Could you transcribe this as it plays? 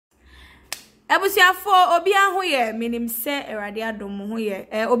Ebusiafo obi ahoye minim se erade adom ho ye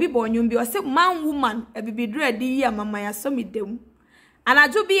obi bonyum bi o se man woman ebibidru adi yi amama ya so midem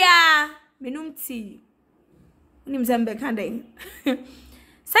anadwo bia minum ti nim zembe kan den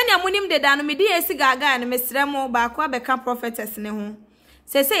sanya munim de da no medi esi gaga na mesrɛ mo ba kwa beka prophetess ne ho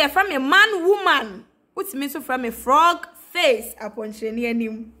say you from a man woman utimi so from a frog face upon sheni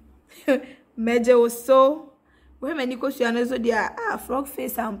anim meje so we mani ko sua no so dia frog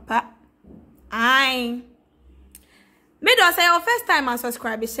face ampa ai me do say your first time and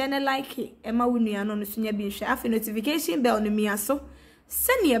subscribe share and like it ema wunua no so nya bi hwe afi notification bell no mi aso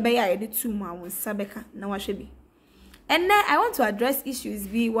sene be ya de tu ma won sabeka na wahwe bi. And then I want to address issues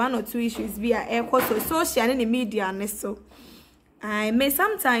be one or two issues be a social and the media and so I may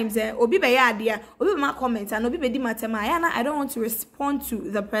sometimes obi be ya dia obi ma comment and obi be di matema I don't want to respond to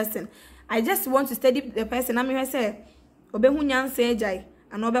the person. I just want to study the person. I mean say obi hu nyansa ejai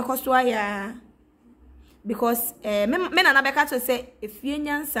and obi koso ya because me na beka to say if ye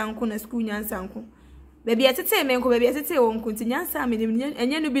nyansa nko na school nyansa nko baby etete me nko baby etete wo nko ti nyansa me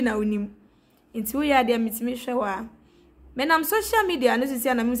enye no bi na onim nti wo ya dia mitimi hwe wa menam social media no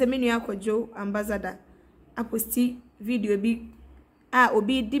sisi na me se menu akojo ambassador aposti video bi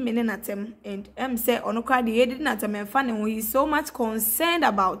obi di me na tem and say onokwa de yedi na tem emfa ne ho he so much concerned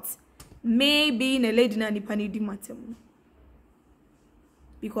about me being a lady na nipa ni di matem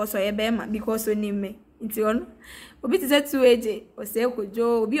because because oni me nti on obi ti say 2AJ o say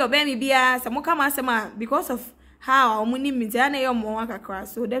kojo obi obe mi bia se mo kama asema because of how omuni mi na yo mo akakra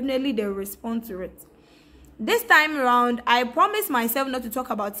so definitely they respond to it. This time around, I promise myself not to talk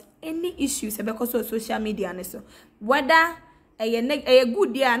about any issues because of social media and so whether a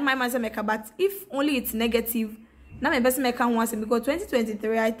good year and my man make but if only it's negative, now my best make once because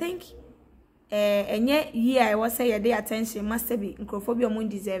 2023 I think year I was say a day attention must be incrophobia moon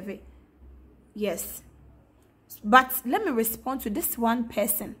deserve it. Yes. But let me respond to this one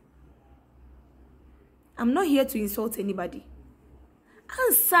person. I'm not here to insult anybody.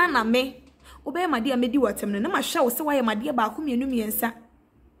 Ansana me obey my dear medi watem no ma hwe wo se waye my dear ba ko mienu miensa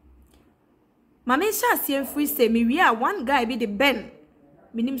mama sha asem free say me wi a one guy be the ben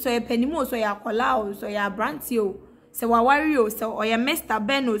minim so ye panimu so ya akola o so ya branti o se wa wari o so o ye Mr.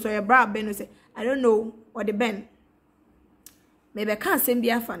 Ben o so ye bra Ben o say I don't know what the Ben maybe can asem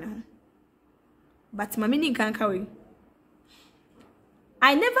bia fa no but mama ni kan kawe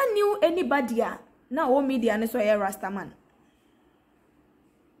I never knew anybody na o media no so ye Rastaman.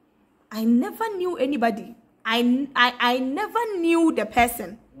 I never knew anybody. I never knew the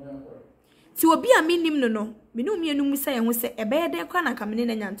person. To obi a minim no. Minu mienu mu say ho say ebe de kwa na kamene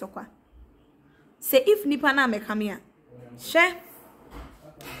na nyantokwa. Say if nipa na me come here. She.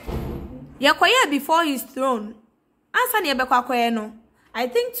 Yakoya before his throne. Answer ne ebe kwa koye no. I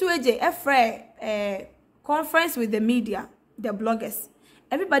think 2AJ efre conference with the media, the bloggers.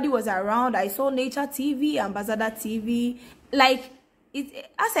 Everybody was around. I saw Nature TV, Ambassador TV, like it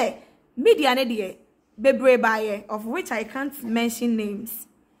I say media ne bebre baye of which I can't mention names.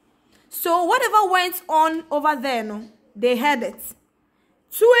 So whatever went on over there no, they heard it.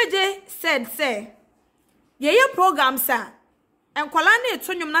 2AJ said say ye program sir enkwala na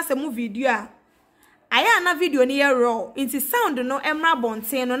etonyum na se mu video aya na video ni raw inti sound no emra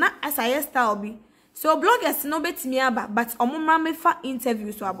bonten no na asaye style bi so bloggers no betimi aba but omumra mefa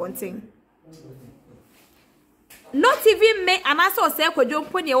interview so abonten. Not even me and also say kwadwo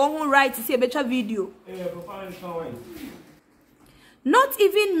mpo ne wo ho right see becha video. Not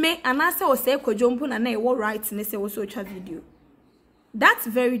even me and also say kwadwo mpo na na wo right ne say wo so cha video. That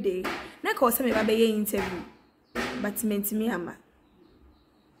very day na ka say me ba be interview but mentimi ama.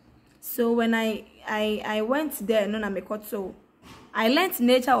 So when I went there no na me so I learned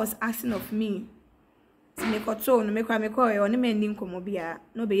Nature was asking of me me koto no me kwa me koy oni me ndim komo bia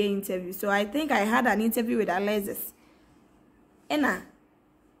no be interview. So I think I had an interview with Alexis ena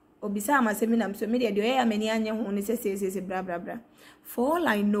obisa amasemi na so me de o ya mani anye ho ne se bra bra bra. For all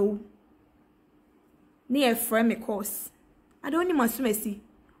I know ne e frame me course I don't need masumesi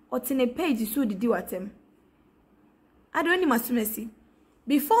otine page so didi watem I don't need masumesi.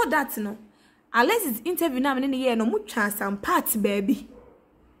 Before that no Alexis interview na me ne ye no mu twa some part baby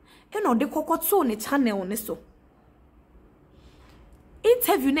eno de kokoto ne channel ne so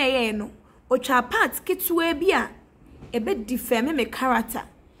interview na ye no otwa part ketua bi a ebe defame me character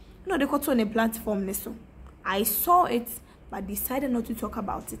eno de kokoto ne platform ne so I saw it but decided not to talk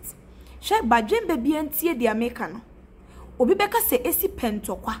about it. She badwen baby antie de America no obi beka se esi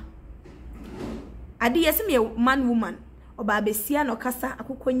pentokwa ade yesi me man woman oba besia no kasa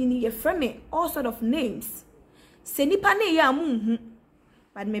akokonyini ye frame all sort of names se nipa na ye amunhu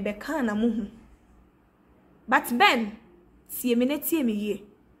but me beka na muhu But Ben, see me ye.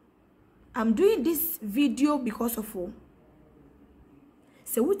 I'm doing this video because of you.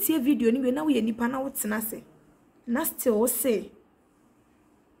 So what see video ni na we nipa na what na say. Na still say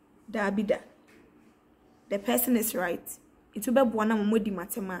Dabida. The person is right. It will be one of di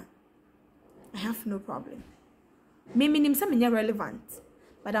matema. I have no problem. Me nim say me relevant,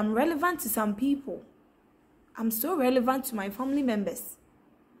 but I'm relevant to some people. I'm so relevant to my family members.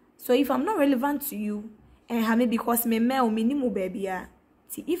 So if I'm not relevant to you, and have me because me male minimum baby.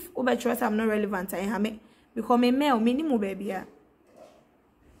 See if over trust I'm not relevant, I have me because me male minimum baby.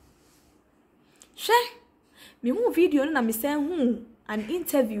 Share me who video na me say an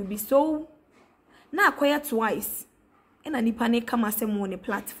interview be so na acquire twice. And a nipa ne come asem on a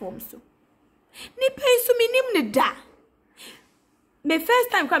platform so. Nipa isu minim ne da. My first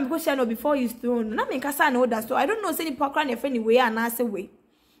time come because I know before you thrown. Na me kasa know that so I don't know say nipa kra na friend way and ase way.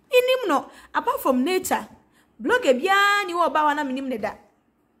 Inim no apart from nature. Blog e bia ni wo ba wa na minim ne da.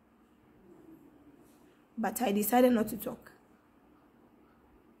 But I decided not to talk.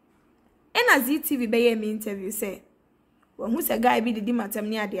 And as TV be me interview say, when who's a guy be the matem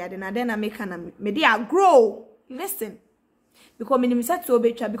ni ade na then I make na me dey grow. Listen. Because me say to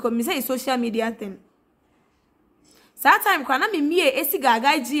obecha because me say social media thing. That time kwa na me mie esiga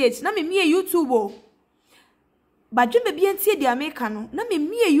guy GH na me mie YouTube o. But you be entie the America no na me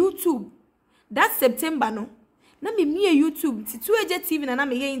mie YouTube. That September no. Na me mie YouTube ti 2AJ TV na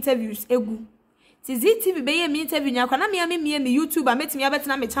me ye interviews egu. Ti ZTV be ye me interview nya kwa na me mie YouTube ametimi abet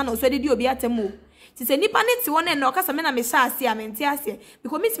na me channel so dey obi atemo. Ti se nipa ne ti wona na okasa me na me sha ase amenti ase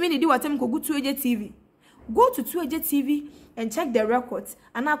because me need watem ko gu 2AJ TV. Go to 2AJ TV and check the records.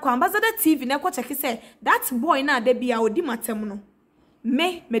 And now ambassador TV na ko check say that boy na de bia odi matem no.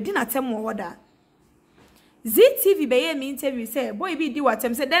 Me di na tem order. ZTV be ye me interview say boy bi di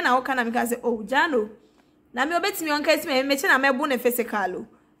watem say then na wo kana me ka say oh Jano. Na me obetimi on case me che na me bo na physical.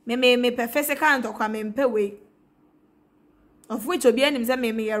 Me per physical and okwa me mpe we. Of which obi anim say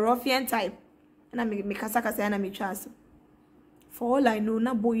me a ruffian type. Na me kasa kasa na me twa so. For all I know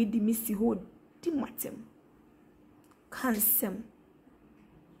na boy di me si hold di matem. Handsome.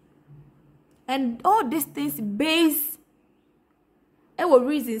 And all these things based our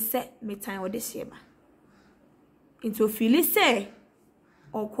reason set me time or this year. Into feel say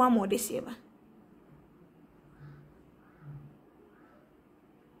or kwam or this year.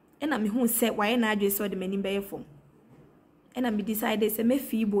 And I'm who said why na just saw the many bear from. And I decided say me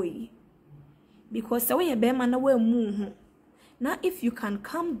fee boy. Because the way you bear man away move. Now if you can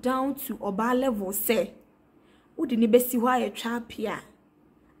come down to oba level say Udi ni besi wa ye trapia.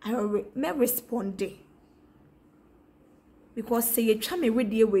 I may respond because say ye try me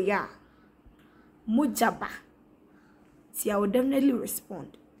with the way ya mujaba. See, I will definitely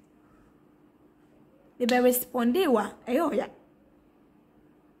respond. Maybe respond wa ayo ya.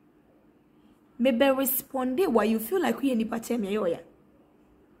 Maybe respond wa you feel like we any pache me ayo ya.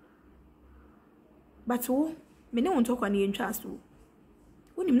 But oh, me no talk on the interest.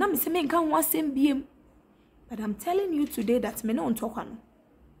 Unim na me se me nkan wa sem biem. But I'm telling you today that me no talk on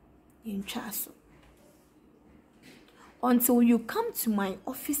in chaso. Until you come to my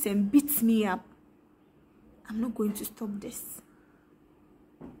office and beat me up, I'm not going to stop this.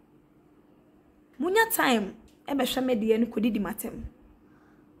 Munya time, ebe shame di enu kodi di matem.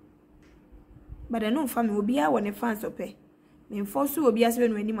 But I know family will be a one fans ope. Me enforce will be as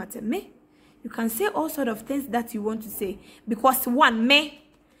when we matem. Me, you can say all sort of things that you want to say because one me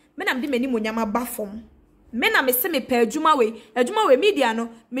am di meni munyama bafom. Me na me se me pe adwuma we media no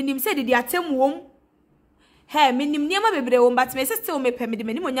menim se de atem wom he menim niam bebre wom but me se still me pe me de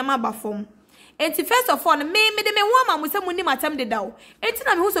menim onyama ba fom enti first of all me de me woma mo se munim atem de dawo enti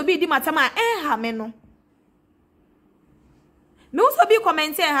na me hu so bi di matam a ha me no me hu so bi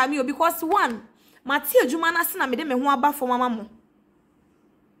comment ha me because one mati adwuma na se na me de me hu aba fom mama mo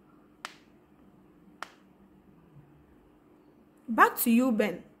back to you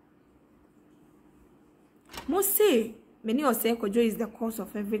Ben. Most say many or say Kojo is the cause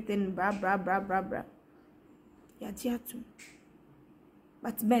of everything, bra. Yeah, too.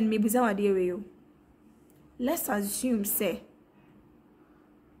 But Ben, maybe some idea you. Let's assume say.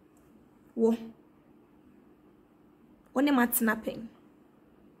 Wo. Only matina pain.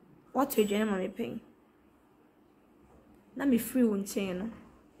 What you general me pain? Na me free won chain.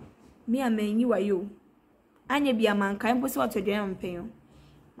 Me a man you are you. Anya be a man kind post what you general pain.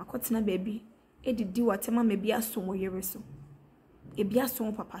 Makotina baby. Edidi watema me bia so mo yere so e bia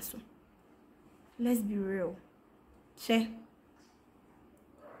so papa so. Let's be real. Che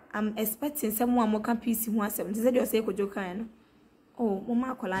I'm expecting someone more can peace who asem. They said you say Kojo kan no oh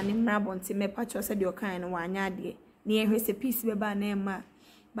mama akola ni mra bonti me patcho said your kind no anya ade ni ehwe se peace be ba na ma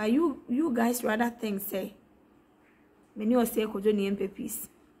but you guys rather think say many o say kojo ni empe peace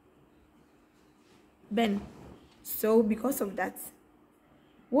ben so because of that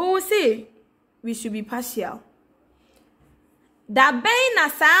we will say we should be partial. That bay na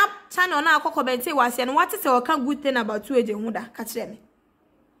sa channel na akoko bente wase no what say o kan good thing about two eje hu da ka kire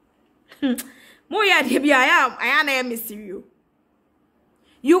me. Mo ya de bia I na miss you.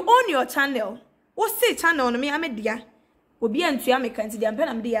 You own your channel. O say channel no me amedia. Obi antua me kan ti dia mpa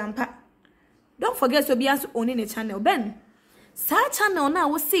na me dia mpa. Don't forget so bia so owning a channel ben. Sa channel na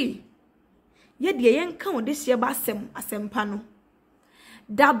wo say ye de yen kan o de hye ba asempa no.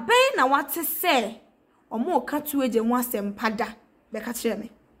 Da bay na what say omo ka two eje hu asempa da be ka kire me.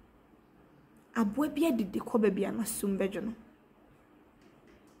 Abo bia didi ko ba bia na sumbejo no.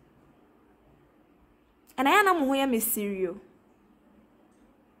 And I am who am serious.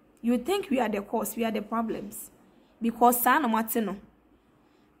 You think we are the cause, we are the problems. Because sana matino.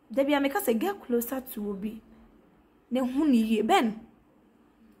 Debi ameka say get closer to Obi. Ne hu ni ye ben.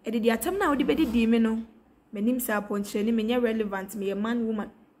 E de atam na odi bedi di me no. Menim sa ponche ni menye relevant me man woman.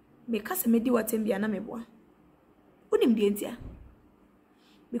 Me kase me di watem bia na me boa. Unim di entia.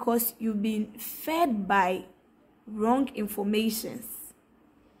 Because you've been fed by wrong informations.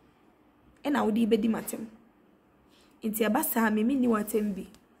 And I would be matem. Inti abasa me ni watem bi.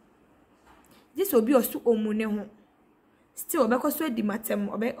 This will be osu omune ho. Still obekoso di matem,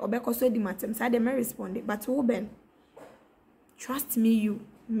 obekoso di matem. So I dem respond, but who ben? Trust me,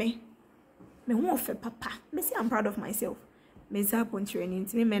 me who of papa. Me say I'm proud of myself. Me say upon training,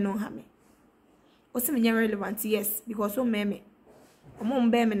 me no ha me. Osi me relevant, yes, because so me. Omo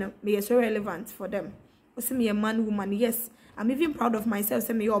mbe me no, me so relevant for them. Osi me a man, woman, yes. I'm even proud of myself.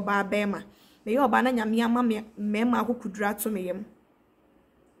 Say me yo ba bema. Me yo ba na nyame ama me ma akukudra to me yem.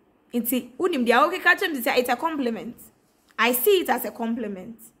 Inti unim dia okay catch him say it's a compliment. I see it as a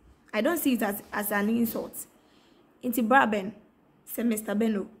compliment. I don't see it as an insult. Inti Braben, say Mr.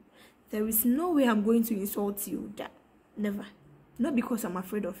 Beno, there is no way I'm going to insult you. That never. Not because I'm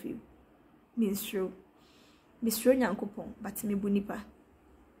afraid of you. Means true. Miss true nyankopon, but me bunipa.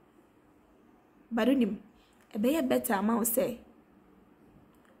 But unim, e be better amount say.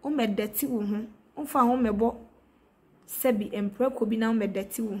 O me dirty wo ho. O fa ho mebo. Sebi empre ko bi na o me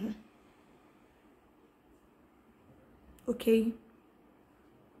dirty wo ho. Okay?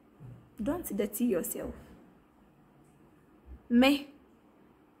 Don't dirty yourself. Me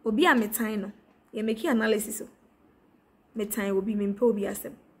obi a metan no. Ye make analysis o. Metan obi me mpe obi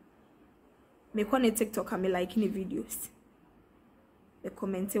asem. Me ko ne TikTok me like ni videos. Me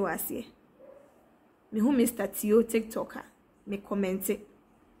comment wa ase. Me hu Mr. Tio TikToker. Me comment.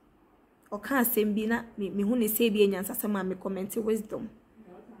 O kan asem bi na me hu ne say bi enyansasem me comment wisdom.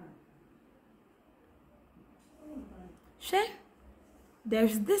 She,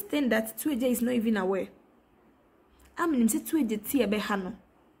 there's this thing that Tueje is not even aware. I mean, say Tueje tea be hano.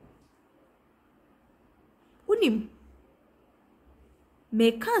 Unim.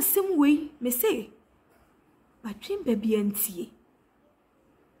 Me can same way me say. But dream baby antie.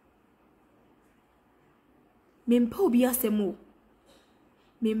 Me mpa obi asemo.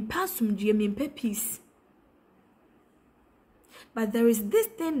 Me mpa sumdie me mpa peace. But there is this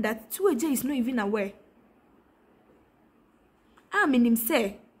thing that Tueje is not even aware. Minim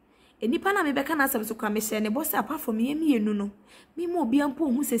say enipa na me beka na asem so kwa me share ne boss apart from me enu no me mo obi ampo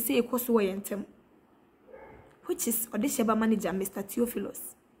hu sese ekoso wo yentem, which is Odesheba manager Mr.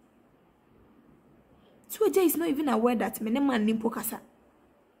 Theophilus. Tueje is not even aware that me ne man nimpo kasa,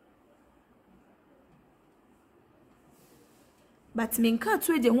 but me nka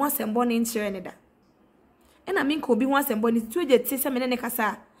Tueje ho asembo ne nkyere ne da ena me nka obi ho asembo ne Tueje ti se me ne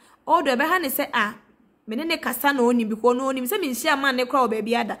kasa all do be ha ne se menene kasa na oni biko no oni se me nhia man ne kra oba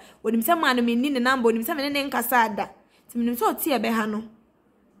bia da oni se man no me ni ne number oni se menene nkasa ada ti me so tie be ha no,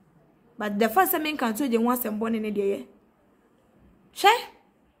 but the first time nkan Tueje ho asembo ne de ye she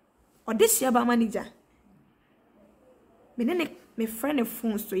Odesheba manager menene me friend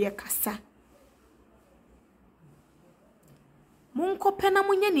phone so ye kasa mon ko pena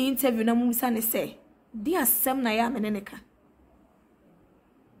munye ni interview na mumisa ne se di asem na ya menene ka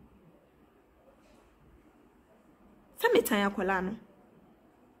sa metan akola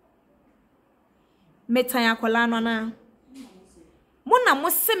no na mo na mo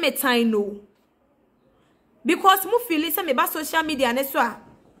se metan no because mo feel say me ba social media ne so a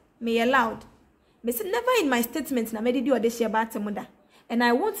me loud me say never in my statement na me di Odesheba atemuda, and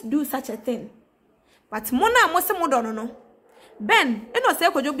I won't do such a thing. But mo na mo se mo do no ben e no say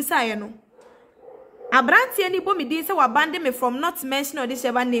kojo bisa ye no Abranti any bo me din say wa bande me from not mention or this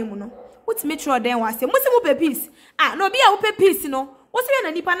ever name no. What me try then was say mo se mo pe peace. Ah no be a wo pe peace no. What say na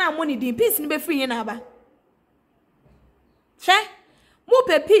nipa na money din peace ni be free na aba. Che mo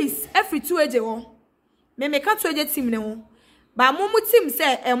pe peace every 2 eje wo. Me ka 2 eje team ne wo. Ba mo team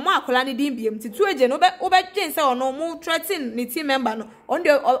say e mo akola ni din biem ti 2 eje no be twen say ono mo threaten ni team member no. On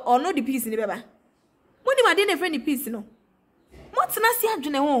the the peace ni be ba. Mo ni ma dey na friend ni peace no. Mo tena si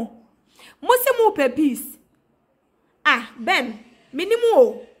adwene ho. Mo se mo pe peace. Ah, Ben, minimum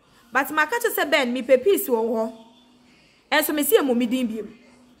o. But my catch say Ben, me pe peace wo ho. And so me see mo mi din biem.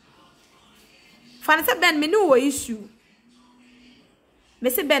 Fan say Ben, me no wo issue. Me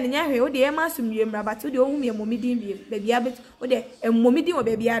say Ben nya hwe o de e ma so miemra but o de o hu me mo mi din biem. Ba bia bet o de mo mi din wo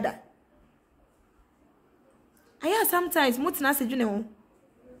ba bia da. Aya sometimes mo tena se dwene ho.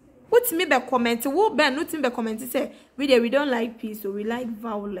 What me be comment wo Ben no tin be comment say we don't like peace so we like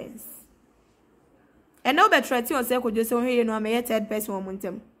violence. And no be try to yourself ko just say no am a third person wo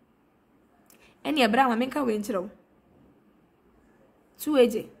montem. Eni ebra ma menka we nchiro. 2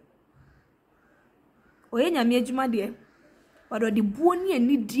 eje. Oye nyame adwuma de. Wado de buo ni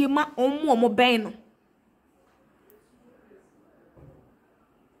ani die ma omo ben no.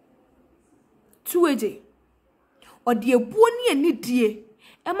 2 eje. Ode buo ni ani die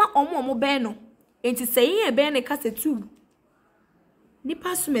ema omo ben no. Enti sey e ben ne kase 2.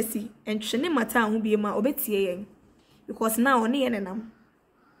 Nipa sumesi entwene mata ho bie ma obetie yen. Because now one ye nenam.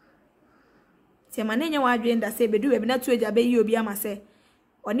 Ti ma nenya wa adwen da say bedu we bi na 2 eja be yi obi ama say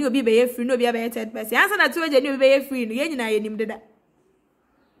oni obi be ye free no obi be ye third person. Answer na 2 eja ni obi be ye free no ye nyina ye nim deda.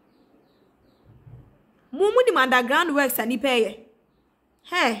 Mumu di underground works ani pe ye.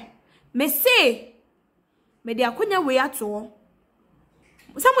 He, me say me di akonya we ato.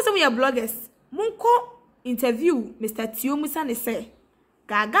 Some we are bloggers. Munko interview Mr. Tio Musa ne say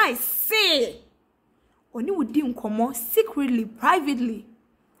guys say oni wudi nkomo secretly privately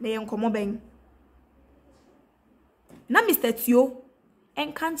na ye nkomo ben na Mr. Tio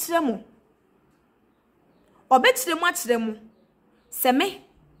enka nkyere mo obetire mo akire mo se me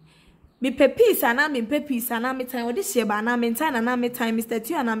pe peace ana me pe peace ana me time odi hye ba na me time na me time Mr.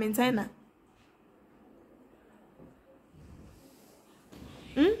 Tio ana me time na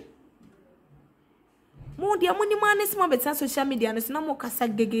mo dia mo ni mane sima beta social media no se na mo kasa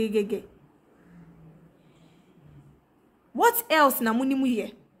gegegege. What else na mo ni mu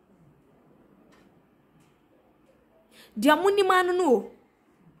ye? Dia mo ni mane no.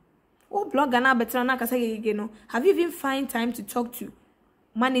 O blogger na betra na kasa gegege no. Have you even find time to talk to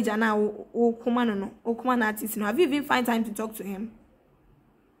manager na o kuma no? O kuma na artist no. Have you even find time to talk to him?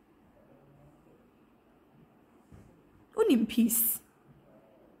 In peace.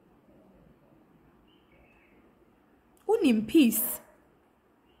 In peace.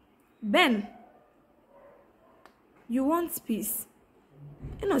 Ben, you want peace.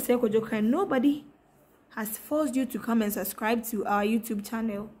 And say nobody has forced you to come and subscribe to our YouTube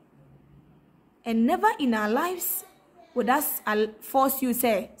channel. And never in our lives would us force you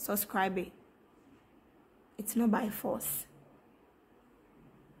say subscribe it. It's not by force.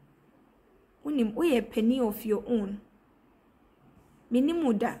 Unim a penny of your own.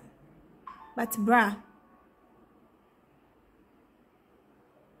 Minimuda. But bra.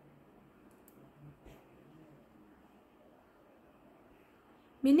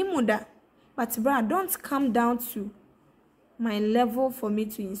 Minimuda, but bra, don't come down to my level for me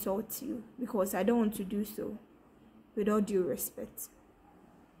to insult you because I don't want to do so with all due respect.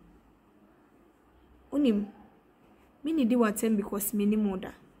 Unim, mini di watem because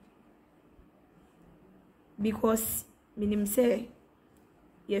minimuda. Because minim say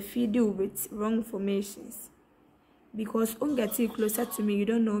you feed you with wrong informations. Because get closer to me, you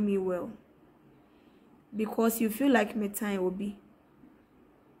don't know me well. Because you feel like my time will be.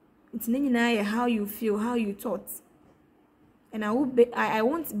 It's how you feel, how you thought. And I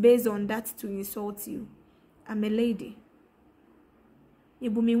won't base on that to insult you. I'm a lady.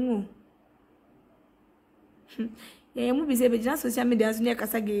 Yebumimu. Yeah, you be say just social media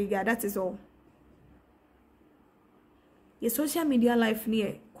that is all. Your social media life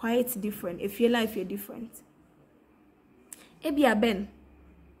near quite different. If your life you're different. Ebia Ben.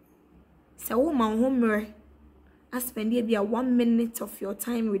 Say woman home I spend maybe 1 minute of your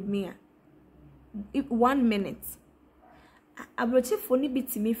time with me. 1 minute. I brought you for me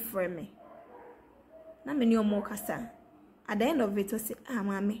to me for me. Na me no more kasa. At the end of it, I say,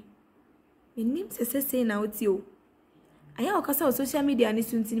 mommy. My name say now it's you. I have kasa on social media and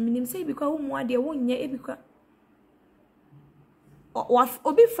it's my name say because more dear won't ye because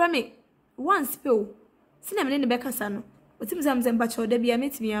obi from me one spill. Sina me ne be kasa no. Otim sam bacho da bia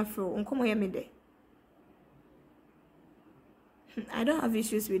metimi afro. Nkomo ye me de. I don't have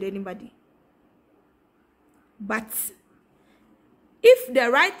issues with anybody. But if the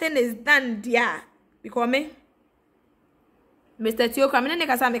right thing is done there, because me, Mr. Tio, come in and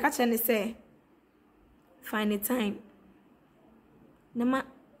make a chance say, find a time. Nama,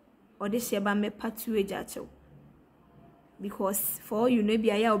 or this year, me betråyed jacho. Because for you,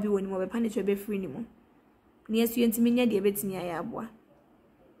 maybe I will be when you will be free anymore. Near you and me, dear bets near Yabwa.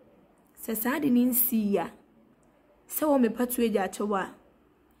 Says I didn't see ya. So me betråyed jacho.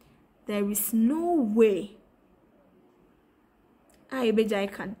 There is no way I be jai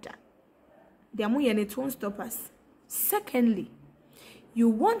can't. The amu and it won't stop us. Secondly, you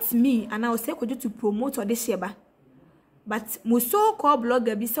want me and I will say could you to promote or this sheba. But muso called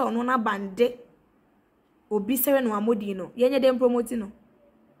blogger be so on a bande or be seven or modino. Yenye dem promoting.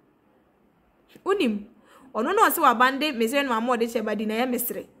 Unim or no so a bande, Miss Mamma de sheba dinner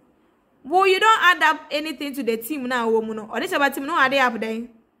mystery. Well, you don't add up anything to the team now, woman, or this about him no idea up there.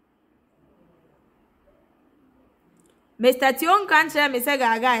 Mr. Tion can't share Mr.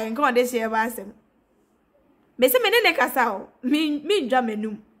 Gaga and come on this year by him. Mr. Menene Casao, mean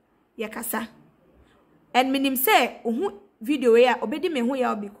Jamenum, Yakasa. And minim say, video ya obedi me who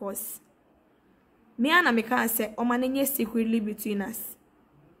ya because me and America say, o manenye secretly between us.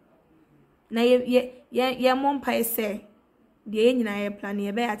 Na ye mom pa say, the nyina ye plan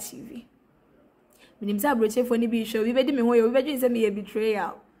ye be achieve. Minim say broche for ni bi show, we bedi me who ya, we bedi say me ye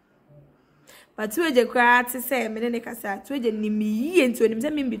betrayal. But betråyed cry to say, Menene Casa, betråyed ni me ye into him, say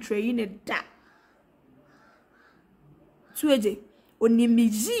me betray in a da. Betråyed, oni me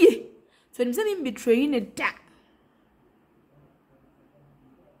ye, so him say me betray in a da.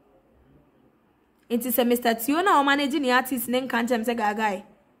 It is a Mr. Tiona or managing the artist name can't say guy.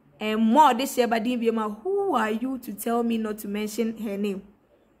 And more this year, but who are you to tell me not to mention her name?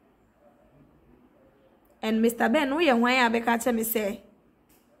 And Mr. Ben, we are why I be catch me say.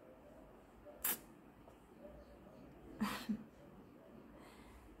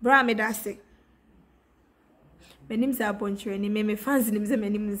 Bra me that's it. My name's Abonchireni. Me fans names my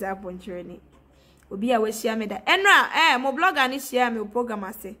name is Abonchireni. Obi a we share me that. Enra, mo blogger ni share me program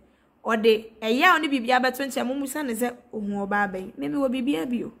ase. Or de ya oni bibia beto nche mo musa ne se ohun oba aben. Me wo bibia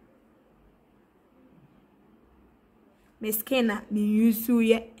bio. Me skena me yusu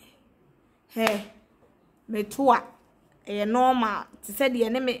ye. He. Me toa. Normal. Ti se de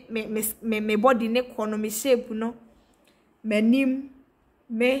ne me body ne kono me shape no. Menim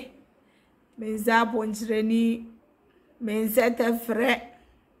me Abonchireni me nzete fre.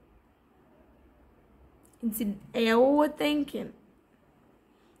 Nti wo thinking.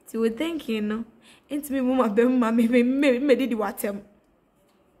 So we thinking no. Nti me mama be mama me did watem.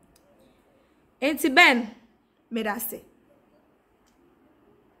 Nti Ben me da say.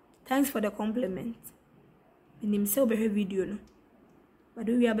 Thanks for the compliment. Nim say obe video no. But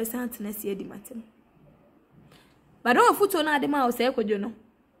we are besan tena see di matem. But o photo na de ma o say kodwo no.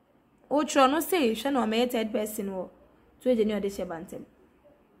 O tro no say hwe na o me third person wo. betråyed ni o de she bantem.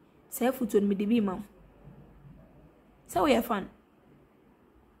 Say photo me de bi ma. So we are fun.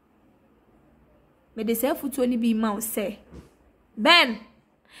 Me de say photo ni bi ma o say. Ben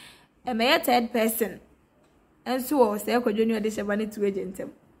e me third person. Enso o say kodwo ni o de she ba ni betråyed ntem.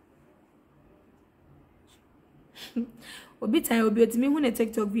 Obi time obi otimi hu na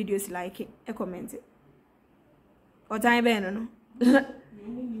TikTok videos like e comment it. Or time ben no.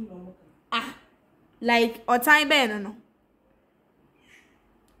 Like or time ben no.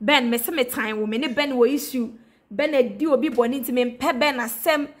 Ben me se me time wo me ne ben wo issue ben e di obi boni nti me pe ben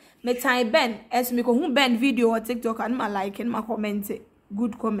asem me time ben as me ko hu ben video or TikTok and ma like and ma comment it.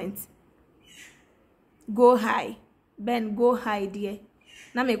 Good comment. Go high. Ben go high dear.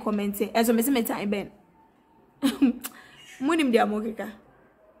 Na me comment it. As me se me time ben. Munim dia mokeka.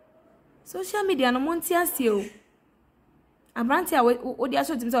 Social media no monti ase o. Abranti a o dia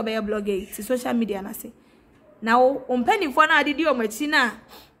so timse obey blogger ti social media na se. Na o mpanifo na adidi o machi na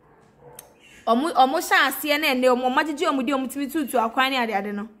omo sha ase na ene omo magigi omo di omo timi tutu akwan ne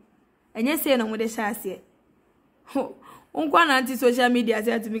ade no. Enye se no mo de sha ase. Unkwa na anti social media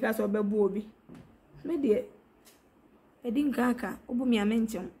se atimi ka so obebu obi. Me de edi nkaka obu mi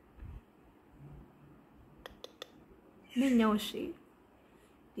amenchem. Me nyaoshi.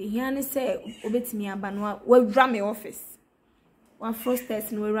 The here say obetimi aba no wa wura me office. Wa first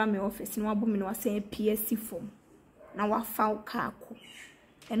test no wura me office no abu me no say PSC form. Na wa fa ka ko.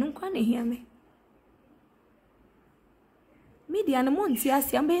 Enu nkwa na here me. Media no monti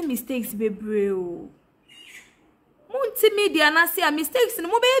ase am be mistakes bebre o. Monti media na say mistakes no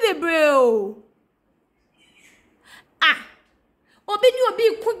mo be bebre o. Ah. Obi ni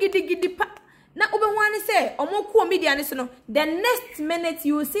obi ku gidi pa. Na obenwane say omo media ne so no, the next minute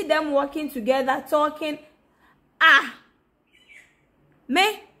you will see them working together talking.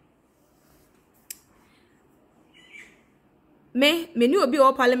 Me ni obi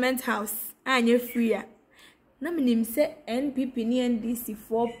o Parliament House anye free a na me nim say NPP ni NDC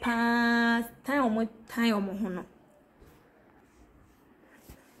for pass time omo ho no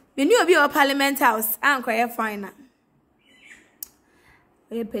me ni obi o Parliament House ankoye fine na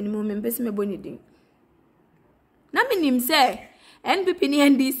e penimu me mpese me boni din na me nim say NPP ni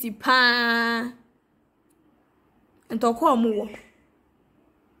NDC pa ntoko omo wo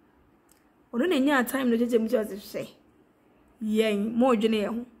ono na nya time no jeje mu je yen mo dwene ye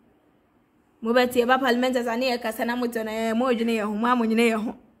ho mo beti e ba Parliament as ani e kasa na mo tona mo dwene ye ho mo amonyene ye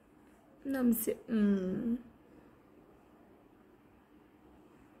ho na me se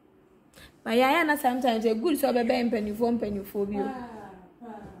ba ya na sometimes e good so be mpanifo bi o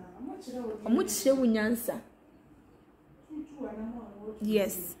amuchire wunyansa.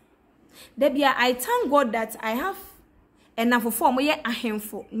 Yes, Debia, I thank God that I have enough for me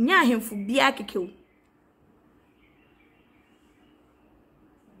ahemfo nya ahemfo bia kekew.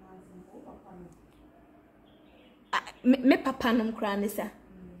 Me papa nom kra ne sa.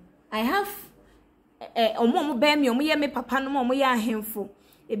 I have omo be me omo ye me papa nom omo ye ahemfo.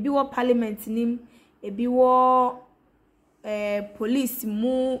 Ebi wo parliament nim, ebi wo police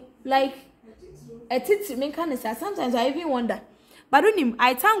mu like etiti me kan say sometimes I even wonder. But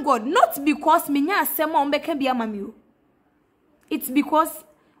I thank God not because me nya asem o mbeka bia mami o. It's because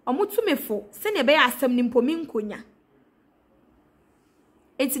omutu mefo se ne be asem ni mpomi nkonya.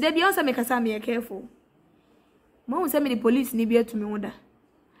 It's the be also make us me careful. Mo say me the police ni bia to me wonder.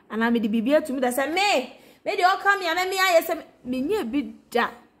 And I me the bibia to me that say me they all come here me aye say me nya bi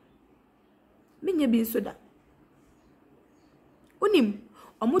da. Me nya bi so da. Onim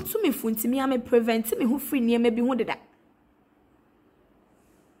omutu mefo ntimi ame prevent me ho free niam bi ho deda.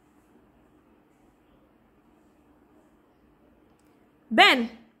 Ben,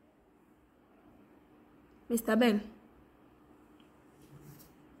 Mr. Ben,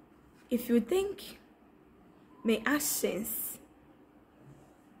 if you think my actions,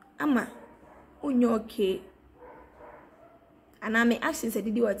 ama, unyo okay, and I my actions I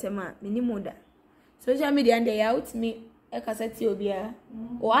did what ma, minimoda. Social media and they out me a cassette obia,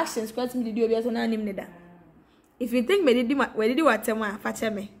 or actions quite me the obia so na nim neda. If you think me did what ma, fache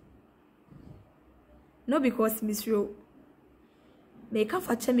me. No because Miss Ro. Make up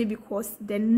for me because the